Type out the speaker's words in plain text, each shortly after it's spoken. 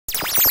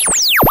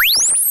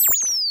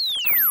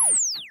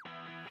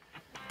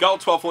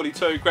Gold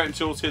 1242, Grant and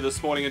Jules here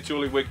this morning, and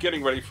Julie, we're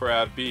getting ready for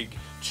our big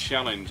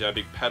challenge, our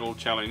big paddle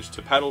challenge,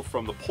 to paddle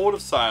from the Port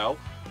of Sale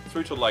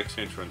through to Lakes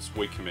Entrance,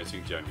 week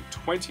commencing January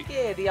 20.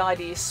 Yeah, the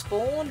idea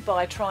spawned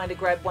by trying to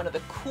grab one of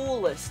the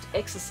coolest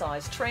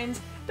exercise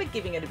trends, but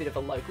giving it a bit of a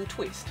local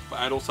twist.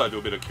 And also do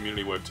a bit of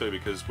community work too,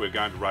 because we're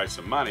going to raise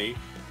some money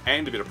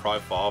and a bit of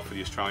profile for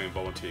the Australian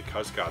Volunteer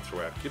Coast Guard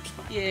throughout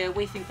Gippsland. Yeah,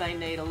 we think they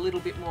need a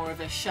little bit more of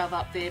a shove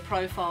up there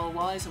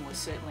profile-wise, and we're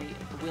certainly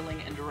willing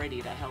and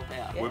ready to help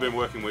out. We've been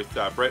working with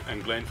Brett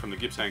and Glenn from the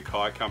Gippsland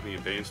Kayak Company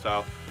in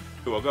Bairnsdale,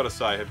 who I've got to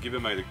say have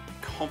given me the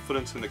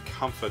confidence and the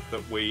comfort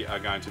that we are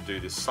going to do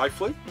this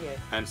safely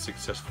and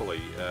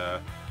successfully.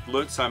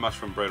 Learnt so much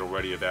from Brett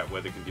already about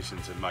weather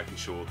conditions and making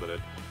sure that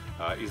it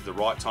is the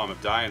right time of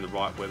day and the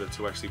right weather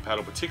to actually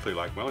paddle, particularly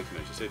Lake Wellington,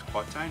 as you said,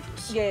 quite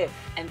dangerous. Yeah,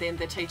 and then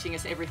they're teaching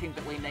us everything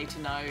that we need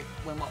to know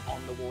when we're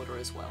on the water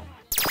as well.